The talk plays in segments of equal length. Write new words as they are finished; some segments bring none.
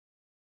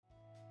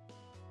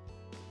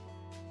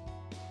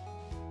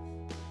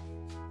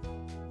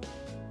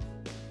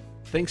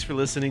Thanks for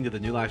listening to the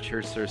New Life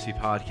Church Searcy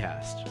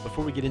podcast.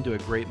 Before we get into a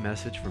great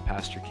message from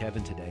Pastor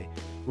Kevin today,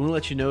 we want to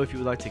let you know if you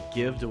would like to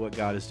give to what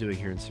God is doing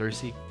here in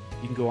Searcy,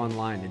 you can go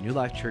online to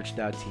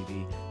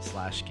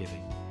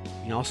newlifechurch.tv/giving. You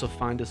can also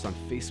find us on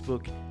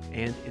Facebook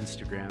and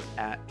Instagram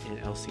at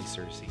NLC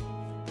Searcy.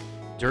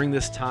 During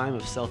this time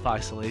of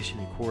self-isolation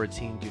and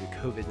quarantine due to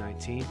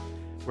COVID-19,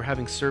 we're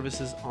having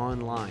services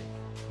online.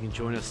 You can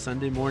join us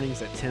Sunday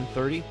mornings at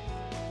 10:30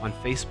 on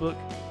Facebook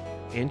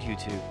and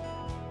YouTube,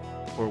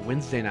 or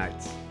Wednesday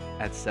nights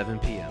at 7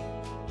 p.m.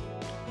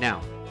 Now,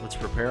 let's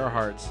prepare our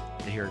hearts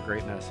and hear a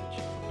great message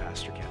from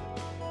Pastor Kevin.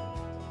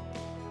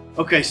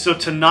 Okay, so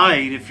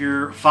tonight, if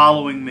you're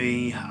following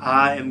me,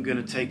 I am going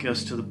to take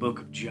us to the book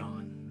of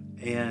John.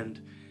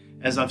 And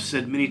as I've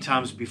said many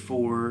times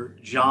before,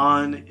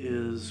 John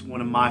is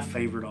one of my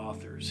favorite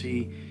authors.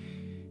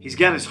 He's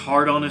got his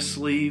heart on his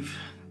sleeve.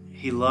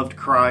 He loved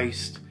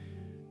Christ.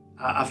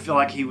 I feel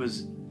like he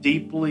was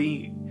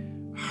deeply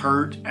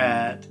hurt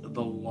at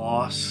the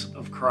loss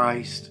of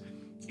Christ,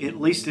 at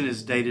least in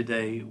his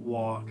day-to-day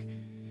walk.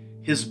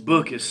 His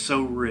book is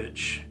so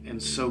rich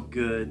and so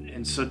good.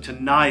 And so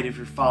tonight, if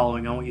you're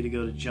following, I want you to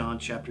go to John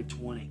chapter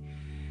 20.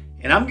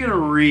 And I'm going to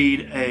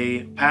read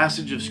a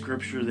passage of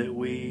scripture that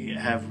we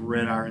have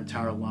read our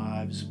entire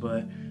lives,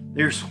 but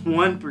there's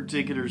one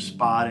particular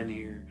spot in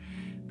here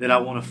that I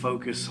want to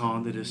focus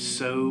on that is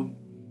so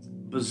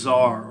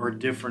bizarre or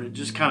different. It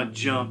just kind of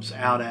jumps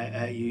out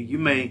at you. You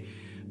may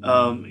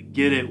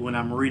get it when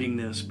I'm reading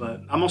this,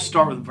 but I'm going to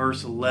start with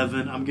verse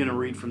 11. I'm going to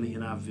read from the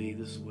NIV.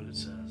 This is what it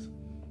says.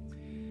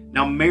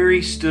 Now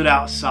Mary stood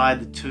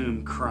outside the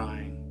tomb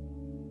crying,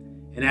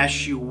 and as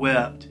she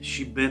wept,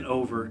 she bent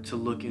over to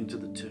look into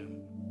the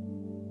tomb.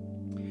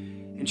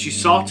 And she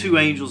saw two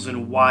angels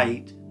in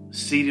white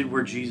seated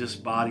where Jesus'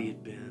 body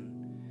had been,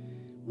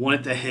 one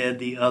at the head,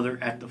 the other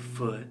at the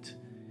foot.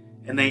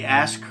 And they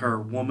asked her,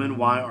 "Woman,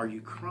 why are you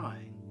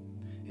crying?"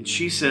 And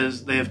she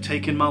says, "They have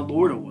taken my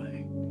Lord away,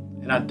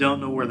 and I don't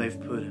know where they've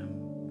put him."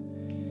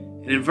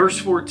 And in verse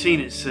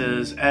 14 it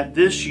says, "At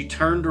this she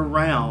turned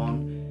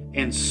around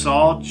and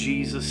saw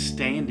Jesus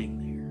standing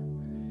there,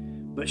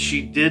 but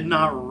she did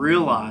not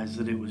realize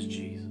that it was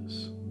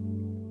Jesus."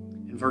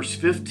 In verse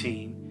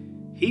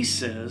 15, he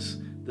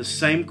says the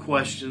same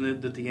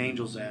question that the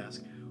angels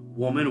ask,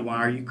 "Woman,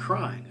 why are you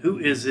crying? Who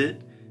is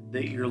it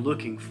that you're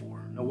looking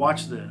for?" Now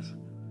watch this.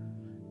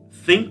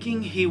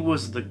 Thinking he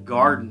was the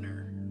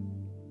gardener,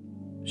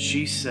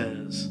 she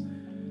says,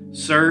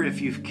 "Sir,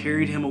 if you've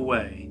carried him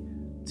away,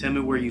 tell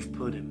me where you've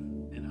put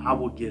him, and I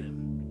will get him."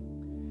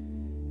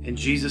 And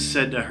Jesus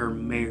said to her,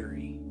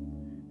 "Mary."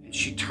 And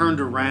she turned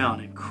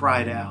around and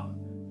cried out,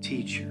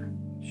 "Teacher."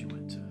 She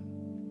went to him.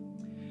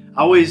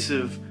 I always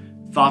have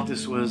thought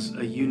this was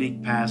a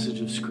unique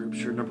passage of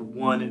Scripture. Number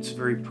one, it's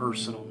very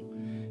personal.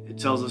 It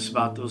tells us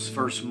about those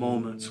first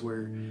moments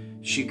where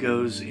she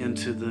goes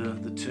into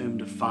the tomb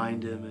to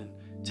find him and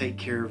take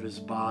care of his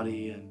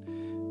body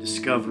and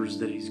discovers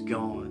that he's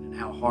gone and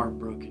how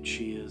heartbroken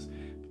she is.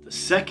 But the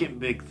second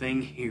big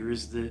thing here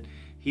is that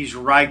he's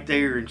right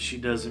there and she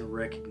doesn't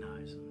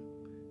recognize him.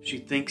 She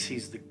thinks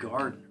he's the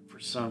gardener for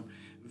some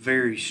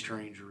very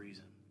strange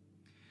reason.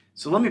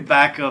 So let me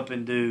back up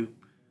and do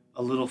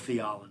a little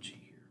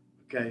theology here,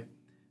 okay?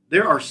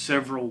 There are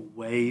several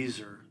ways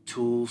or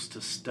tools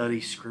to study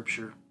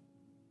Scripture.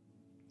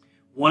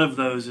 One of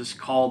those is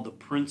called the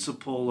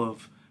principle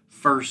of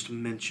first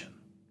mention,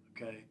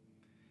 okay?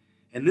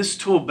 And this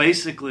tool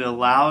basically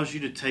allows you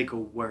to take a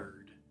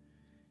word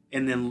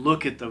and then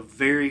look at the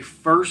very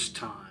first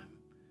time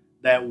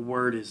that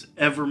word is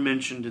ever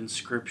mentioned in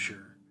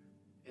Scripture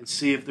and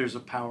see if there's a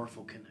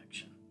powerful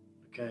connection,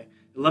 okay?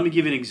 Let me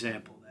give you an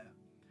example of that.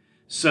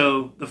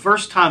 So the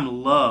first time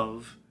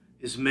love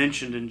is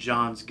mentioned in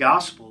John's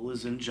Gospel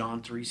is in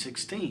John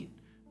 3:16.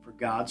 For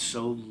God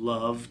so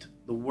loved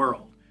the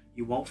world.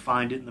 You won't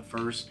find it in the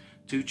first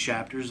two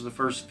chapters, the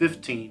first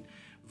 15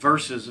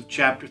 verses of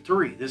chapter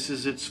 3. This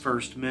is its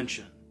first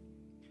mention.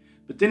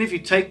 But then if you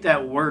take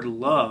that word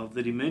love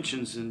that he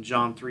mentions in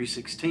John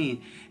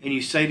 3:16 and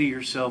you say to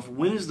yourself,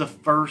 when is the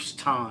first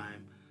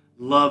time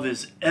love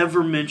is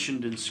ever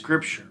mentioned in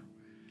Scripture?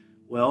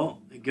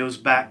 Well, it goes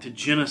back to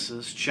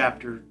Genesis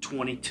chapter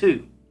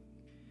 22.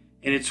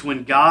 And it's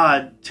when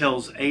God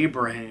tells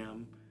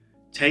Abraham,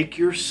 take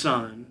your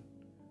son,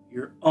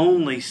 your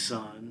only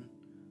son,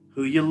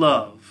 who you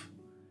love,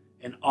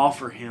 and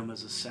offer him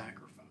as a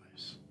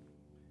sacrifice.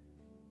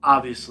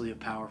 Obviously a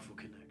powerful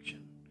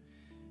connection.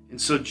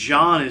 And so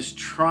John is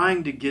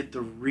trying to get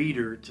the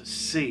reader to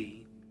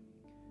see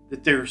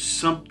that there's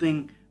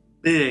something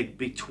big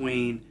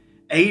between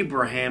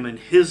Abraham and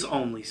his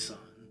only son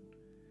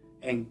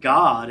and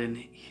God and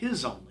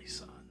his only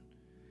son.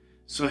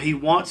 So he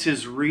wants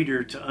his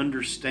reader to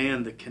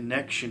understand the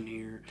connection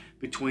here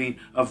between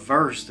a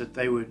verse that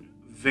they would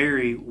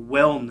very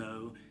well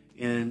know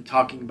in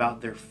talking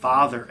about their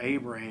father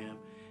Abraham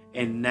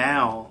and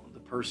now the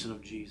person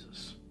of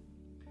Jesus.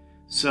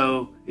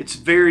 So it's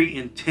very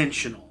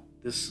intentional,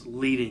 this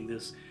leading,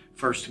 this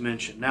first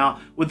mention. Now,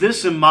 with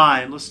this in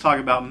mind, let's talk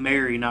about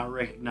Mary not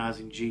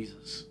recognizing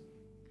Jesus.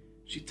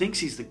 She thinks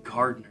he's the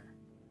gardener.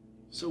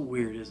 So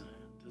weird, isn't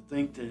it? To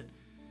think that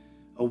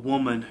a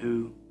woman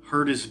who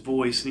heard his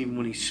voice, and even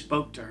when he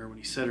spoke to her, when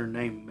he said her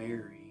name,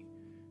 Mary,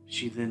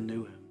 she then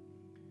knew him.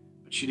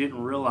 But she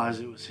didn't realize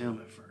it was him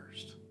at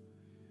first.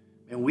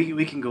 And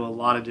we can go a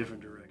lot of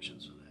different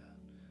directions with that.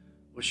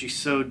 Was she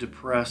so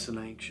depressed and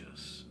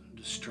anxious and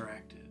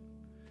distracted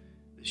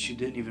that she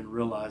didn't even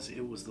realize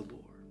it was the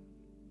Lord?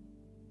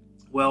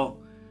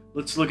 Well,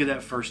 let's look at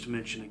that first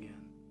mention again.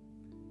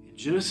 In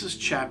Genesis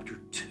chapter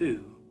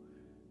 2,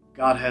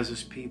 God has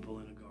his people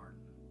in a garden.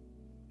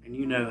 And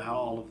you know how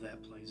all of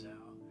that plays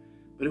out.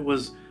 But it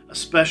was a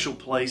special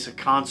place, a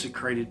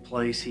consecrated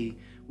place. We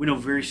know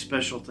very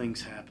special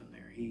things happened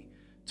there. He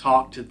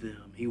talked to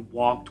them. He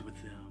walked with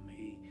them.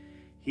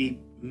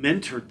 He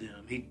mentored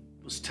them. He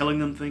was telling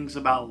them things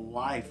about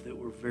life that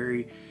were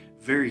very,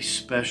 very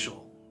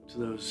special to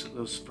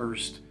those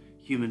first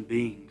human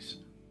beings.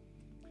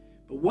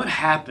 But what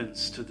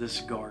happens to this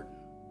garden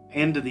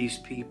and to these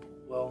people?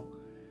 Well,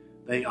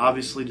 they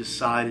obviously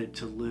decided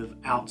to live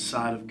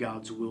outside of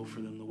God's will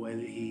for them, the way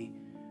that he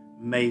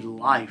made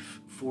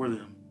life for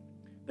them.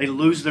 They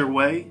lose their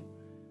way.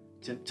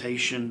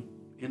 Temptation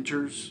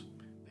enters.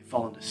 They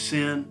fall into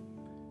sin.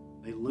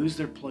 They lose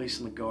their place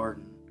in the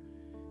garden.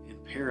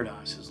 And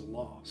paradise is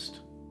lost.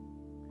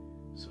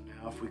 So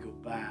now if we go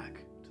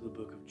back to the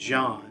book of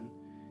John,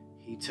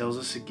 he tells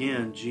us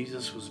again,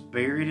 Jesus was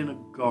buried in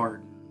a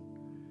garden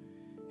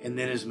and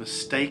then is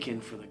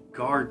mistaken for the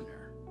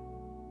gardener.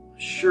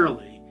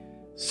 Surely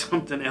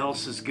something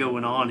else is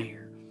going on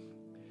here.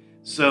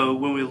 So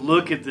when we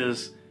look at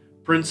this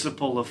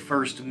principle of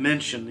first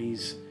mention,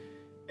 these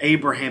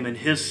Abraham and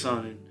his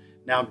son, and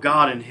now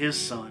God and his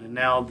son, and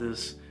now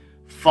this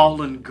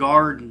fallen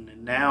garden,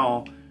 and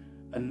now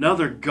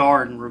another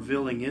garden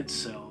revealing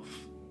itself.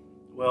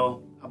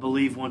 Well, I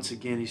believe once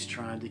again he's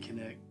trying to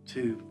connect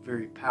two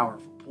very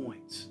powerful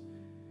points.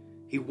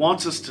 He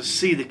wants us to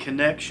see the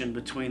connection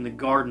between the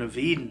Garden of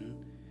Eden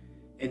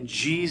and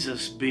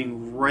Jesus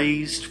being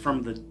raised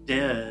from the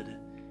dead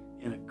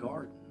in a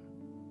garden.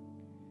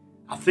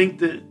 I think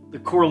that the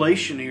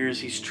correlation here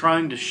is he's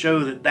trying to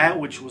show that that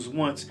which was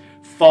once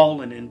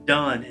fallen and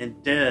done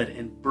and dead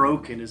and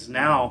broken is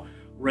now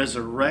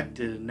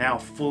resurrected and now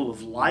full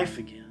of life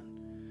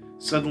again.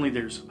 Suddenly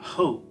there's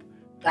hope.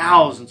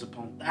 Thousands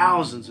upon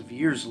thousands of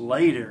years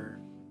later,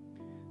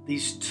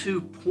 these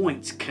 2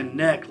 points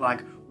connect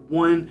like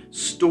one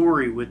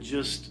story with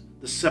just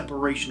the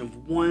separation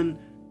of one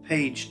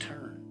page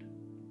turned.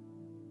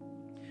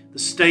 The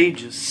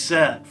stage is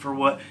set for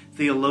what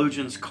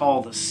theologians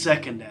call the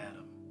second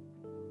Adam.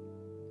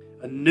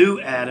 A new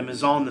Adam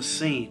is on the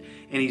scene,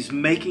 and he's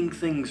making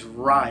things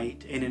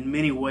right and in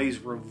many ways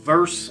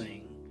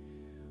reversing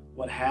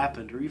what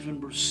happened, or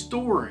even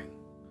restoring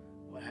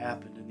what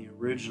happened in the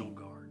original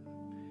garden.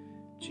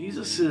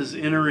 Jesus is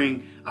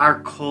entering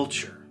our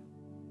culture,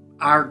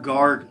 our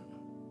garden,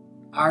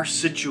 our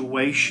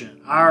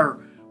situation,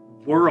 our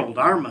world,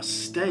 our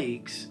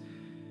mistakes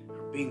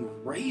are being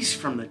raised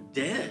from the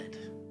dead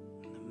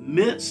in the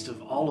midst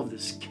of all of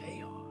this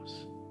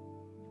chaos.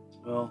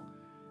 Well,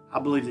 I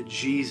believe that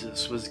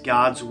Jesus was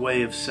God's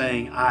way of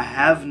saying, I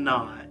have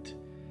not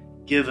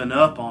given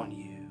up on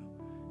you,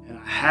 and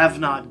I have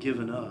not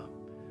given up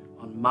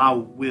on my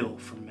will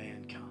for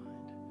mankind.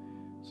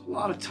 There's a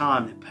lot of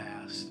time that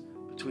passed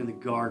between the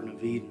Garden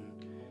of Eden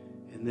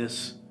and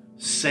this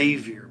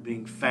Savior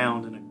being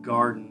found in a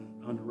garden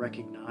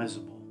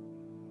unrecognizable.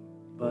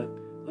 But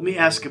let me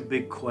ask a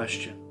big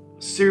question,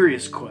 a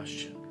serious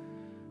question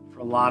for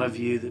a lot of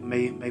you that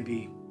may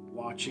be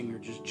watching or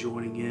just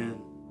joining in.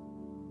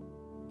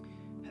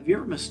 Have you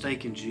ever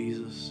mistaken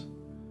Jesus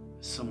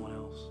as someone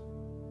else?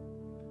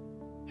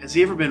 Has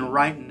he ever been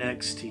right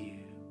next to you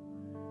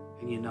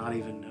and you not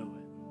even know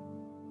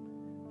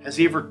it? Has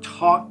he ever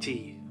talked to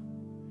you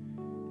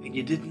and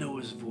you didn't know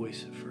his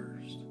voice at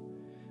first?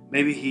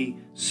 Maybe he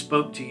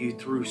spoke to you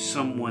through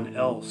someone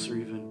else or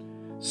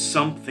even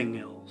something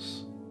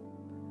else.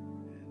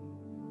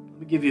 Let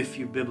me give you a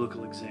few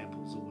biblical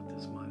examples of what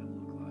this might have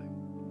looked like.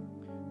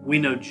 We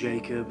know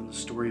Jacob and the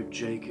story of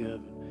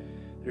Jacob.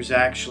 There's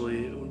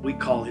actually, we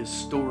call his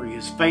story,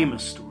 his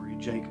famous story,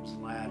 Jacob's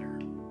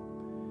ladder.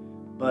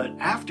 But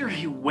after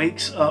he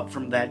wakes up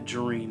from that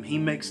dream, he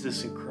makes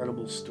this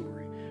incredible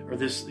story, or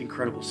this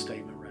incredible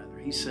statement rather.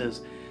 He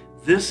says,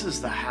 "This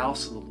is the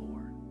house of the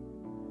Lord,"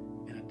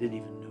 and I didn't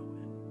even know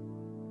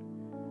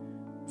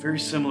it. Very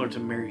similar to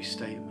Mary's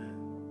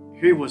statement.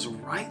 Here he was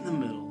right in the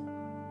middle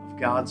of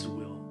God's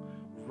will,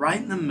 right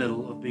in the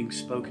middle of being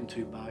spoken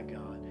to by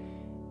God.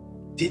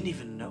 Didn't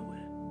even know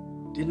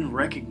it, didn't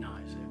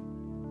recognize it.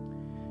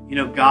 You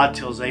know, God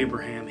tells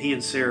Abraham, he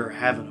and Sarah are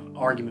having an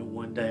argument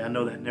one day. I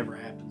know that never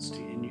happens to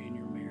you in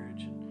your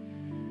marriage.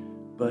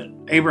 But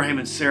Abraham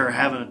and Sarah are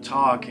having a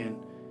talk, and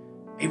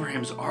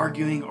Abraham's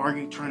arguing,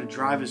 trying to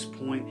drive his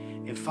point.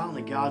 And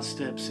finally God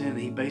steps in and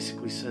he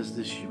basically says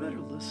this, you better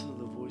listen to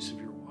the voice of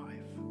your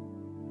wife.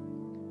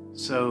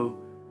 So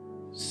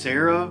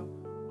Sarah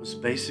was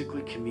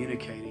basically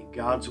communicating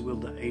God's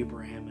will to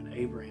Abraham, and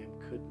Abraham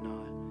could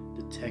not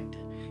detect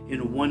it.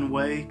 In one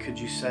way, could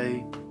you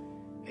say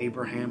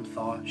Abraham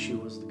thought she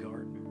was the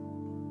gardener?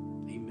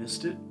 He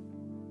missed it.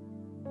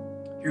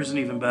 Here's an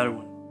even better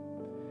one.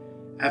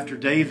 After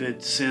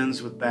David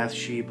sins with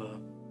Bathsheba,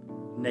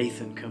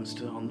 Nathan comes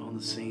on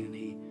the scene, and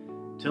he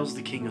tells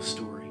the king a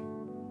story.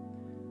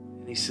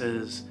 And he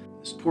says,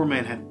 this poor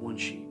man had one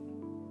sheep.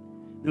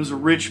 There was a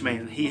rich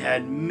man. He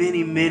had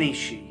many, many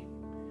sheep.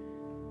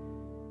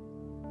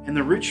 And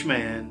the rich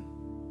man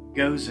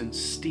goes and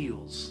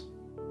steals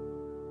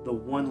the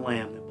one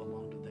lamb that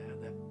belonged to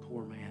that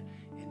poor man.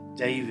 And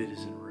David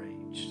is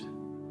enraged.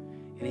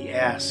 And he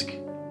asks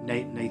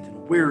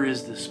Nathan, where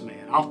is this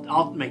man?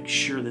 I'll make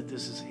sure that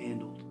this is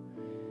handled.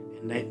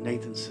 And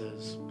Nathan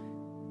says,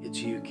 it's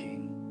you,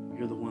 King.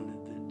 You're the one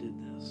that did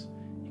this.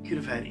 You could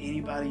have had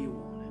anybody you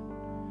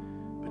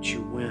wanted, but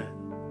you went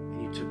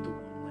and you took the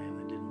one lamb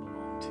that didn't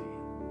belong to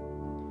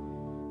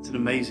you. It's an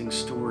amazing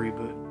story,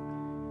 but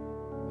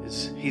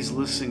as he's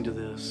listening to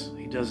this,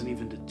 he doesn't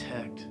even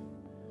detect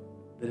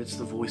that it's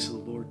the voice of the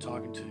Lord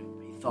talking to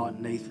him. He thought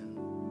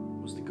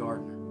Nathan was the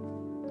gardener.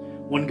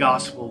 One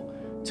gospel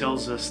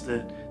tells us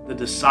that the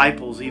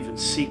disciples even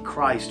see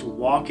Christ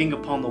walking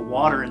upon the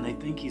water, and they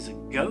think he's a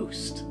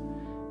ghost.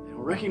 They don't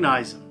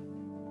recognize him.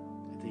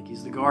 They think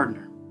he's the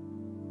gardener.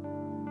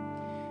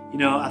 You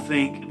know, I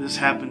think this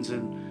happens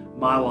in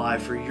my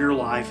life or your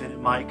life, and it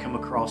might come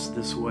across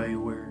this way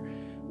where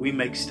we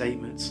make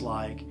statements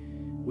like,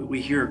 we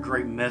hear a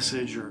great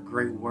message or a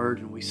great word,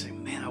 and we say,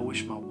 man, I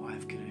wish my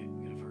wife could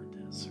have heard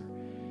this. Or,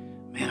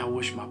 man, I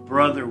wish my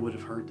brother would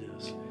have heard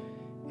this.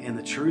 And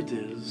the truth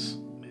is,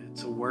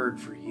 it's a word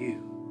for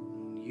you.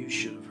 You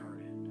should have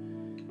heard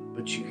it.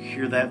 But you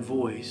hear that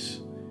voice,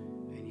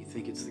 and you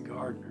think it's the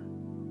gardener.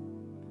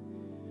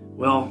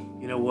 Well,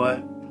 you know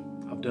what?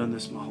 I've done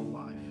this my whole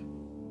life.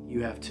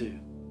 You have too.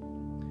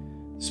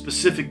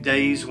 Specific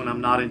days when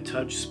I'm not in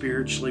touch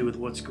spiritually with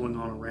what's going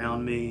on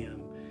around me,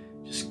 I'm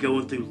just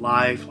going through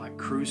life like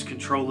cruise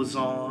control is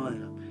on,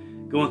 and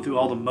I'm going through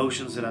all the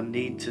motions that I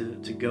need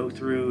to go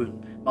through,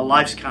 and my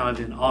life's kind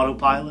of in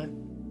autopilot.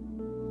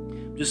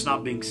 I'm just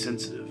not being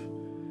sensitive.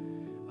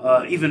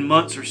 Even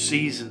months or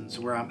seasons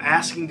where I'm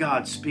asking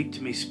God, speak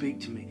to me,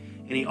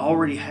 and He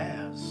already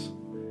has,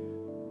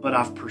 but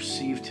I've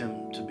perceived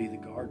Him to be the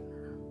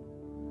gardener.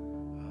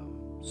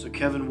 So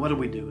Kevin, what do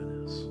we do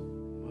with this?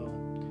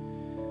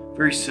 Well,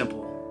 very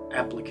simple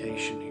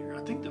application here.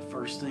 I think the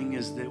first thing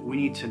is that we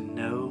need to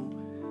know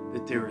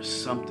that there is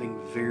something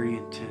very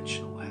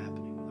intentional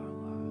happening with our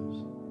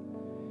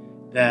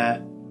lives.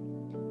 That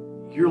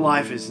your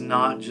life is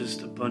not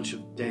just a bunch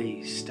of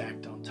days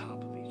stacked on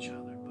top of each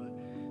other, but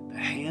the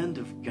hand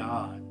of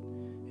God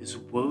is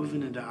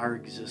woven into our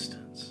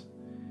existence.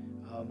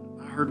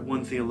 I heard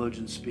one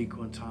theologian speak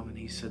one time, and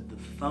he said, the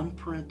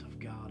thumbprint of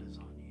God is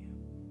on you.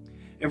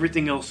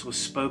 Everything else was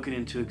spoken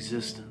into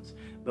existence,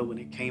 but when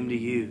it came to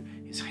you,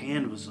 His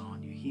hand was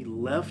on you. He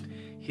left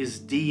His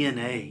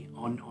DNA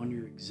on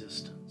your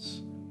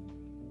existence.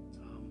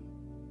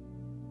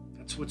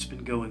 That's what's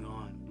been going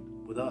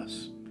on with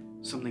us.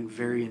 Something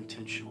very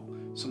intentional,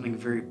 something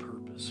very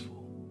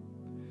purposeful.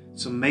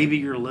 So maybe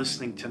you're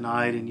listening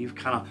tonight and you've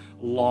kind of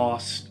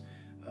lost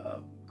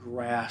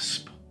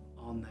grasp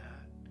on that.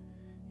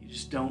 You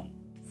just don't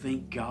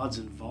think God's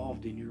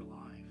involved in your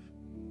life.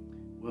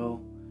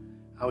 Well,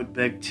 I would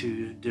beg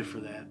to differ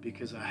that,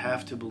 because I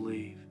have to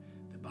believe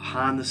that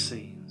behind the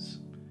scenes,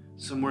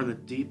 somewhere in the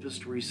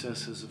deepest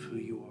recesses of who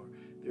you are,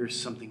 there is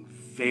something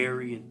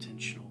very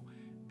intentional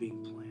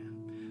being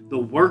planned. The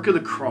work of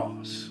the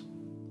cross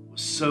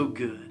was so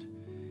good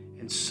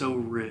and so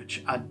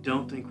rich. I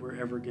don't think we're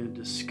ever going to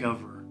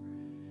discover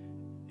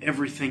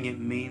everything it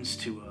means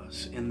to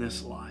us in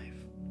this life.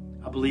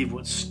 I believe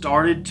what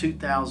started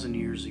 2,000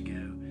 years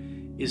ago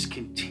is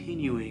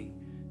continuing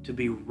to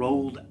be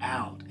rolled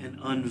out and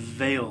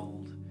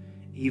unveiled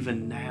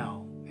even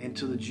now and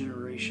to the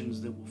generations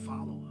that will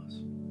follow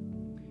us.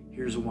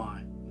 Here's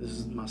why. This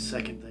is my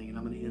second thing, and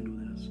I'm going to end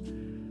with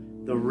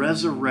this. The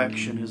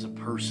resurrection is a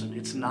person.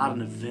 It's not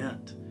an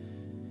event.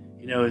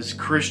 You know, as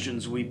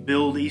Christians, we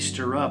build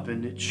Easter up,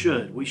 and it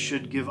should. We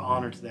should give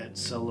honor to that and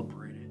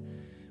celebrate it.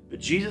 But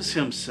Jesus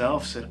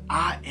Himself said,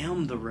 I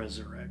am the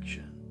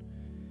resurrection.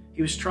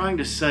 He was trying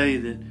to say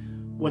that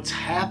what's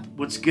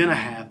going to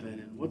happen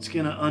and what's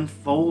going to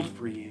unfold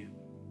for you,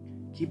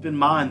 keep in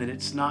mind that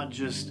it's not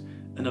just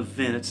an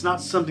event. It's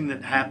not something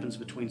that happens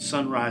between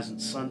sunrise and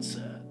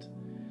sunset.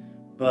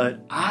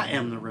 But I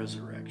am the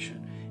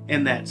resurrection.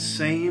 And that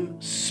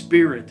same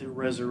Spirit that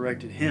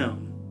resurrected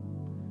Him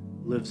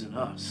lives in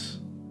us.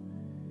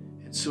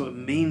 And so it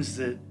means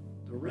that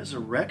the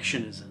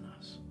resurrection is in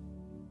us.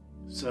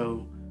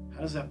 So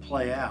how does that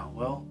play out?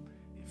 Well,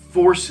 it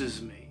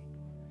forces me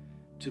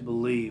to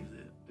believe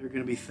that there are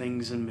going to be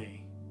things in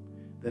me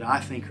that I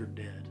think are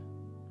dead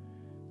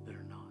that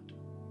are not.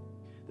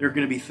 There are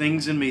going to be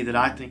things in me that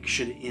I think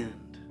should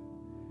end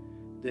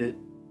that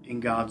in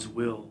God's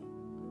will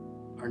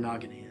are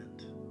not going to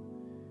end.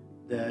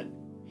 That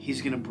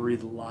He's going to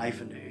breathe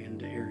life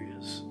into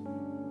areas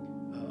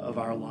of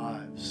our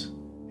lives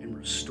and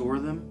restore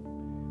them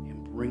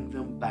and bring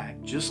them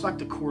back, just like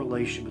the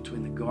correlation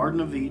between the Garden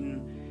of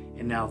Eden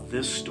and now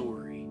this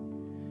story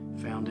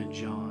found in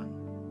John.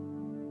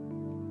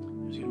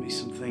 There's going to be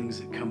some things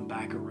that come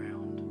back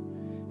around,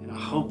 and I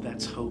hope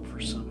that's hope for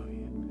some of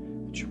you,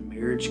 that your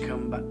marriage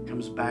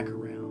comes back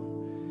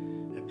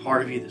around, that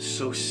part of you that's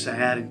so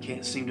sad and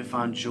can't seem to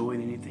find joy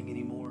in anything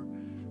anymore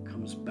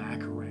comes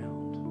back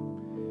around,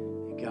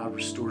 and God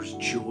restores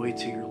joy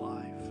to your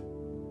life.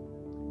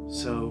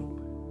 So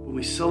when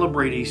we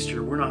celebrate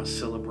Easter, we're not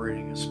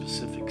celebrating a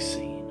specific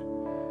scene,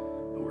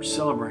 but we're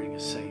celebrating a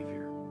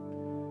Savior.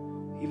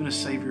 Even a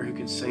Savior who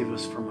can save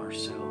us from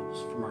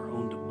ourselves, from our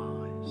own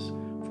demise,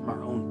 from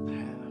our own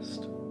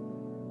past.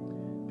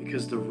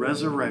 Because the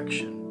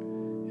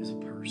resurrection is a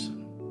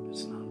person,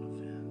 it's not an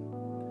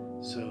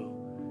event. So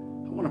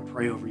I want to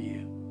pray over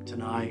you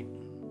tonight.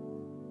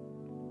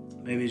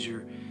 Maybe as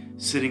you're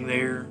sitting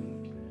there,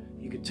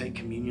 you could take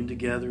communion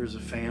together as a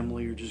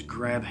family or just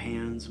grab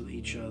hands with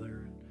each other.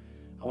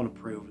 I want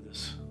to pray over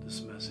this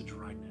message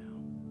right now.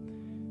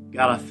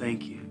 God, I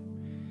thank you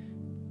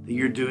that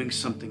you're doing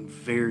something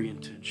very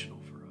intentional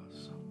for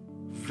us,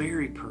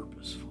 very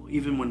purposeful,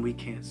 even when we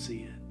can't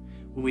see it,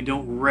 when we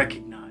don't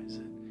recognize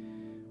it,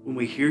 when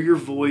we hear your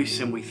voice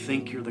and we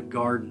think you're the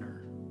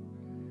gardener.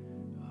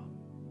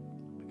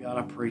 But God,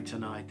 I pray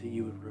tonight that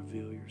you would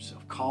reveal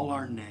yourself. Call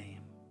our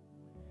name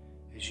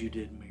as you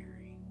did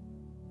Mary.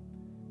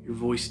 Your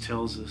voice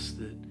tells us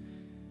that,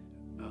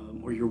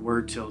 or your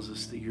word tells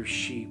us that your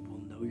sheep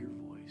will know your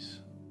voice.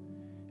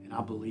 And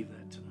I believe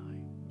that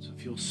tonight. So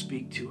if you'll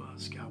speak to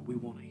us, God, we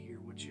want to hear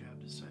what you have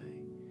to say.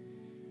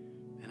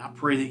 And I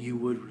pray that you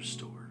would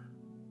restore.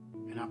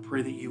 And I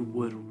pray that you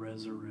would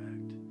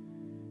resurrect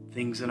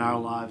things in our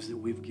lives that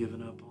we've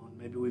given up on.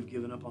 Maybe we've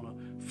given up on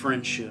a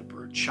friendship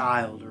or a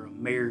child or a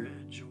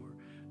marriage or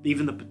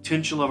even the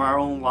potential of our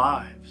own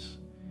lives.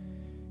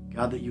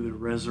 God, that you would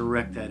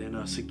resurrect that in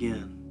us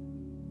again,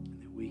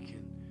 and that we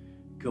can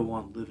go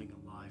on living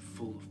a life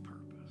full of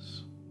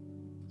purpose.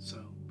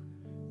 So,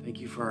 thank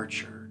you for our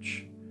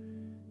church.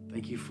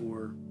 Thank you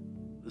for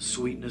the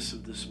sweetness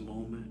of this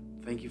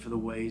moment. Thank you for the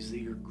ways that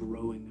you're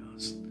growing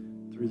us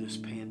through this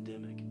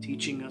pandemic,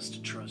 teaching us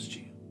to trust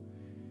you.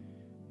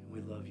 And we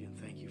love you and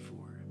thank you for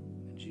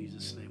it. In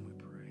Jesus' name we pray.